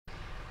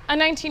A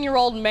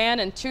 19-year-old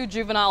man and two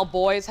juvenile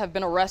boys have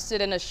been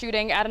arrested in a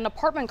shooting at an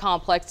apartment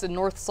complex in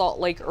North Salt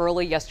Lake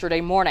early yesterday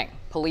morning.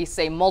 Police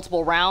say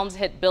multiple rounds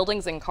hit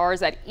buildings and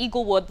cars at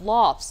Eaglewood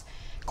Lofts.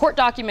 Court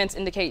documents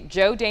indicate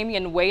Joe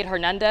Damian Wade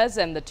Hernandez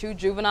and the two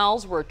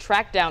juveniles were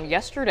tracked down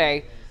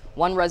yesterday.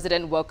 One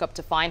resident woke up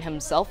to find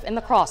himself in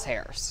the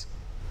crosshairs.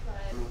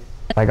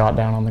 I got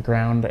down on the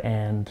ground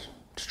and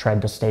just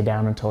tried to stay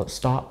down until it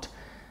stopped,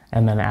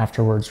 and then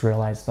afterwards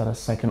realized that a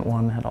second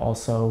one had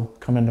also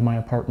come into my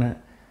apartment.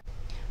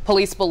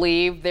 Police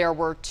believe there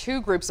were two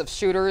groups of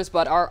shooters,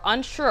 but are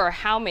unsure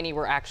how many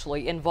were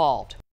actually involved.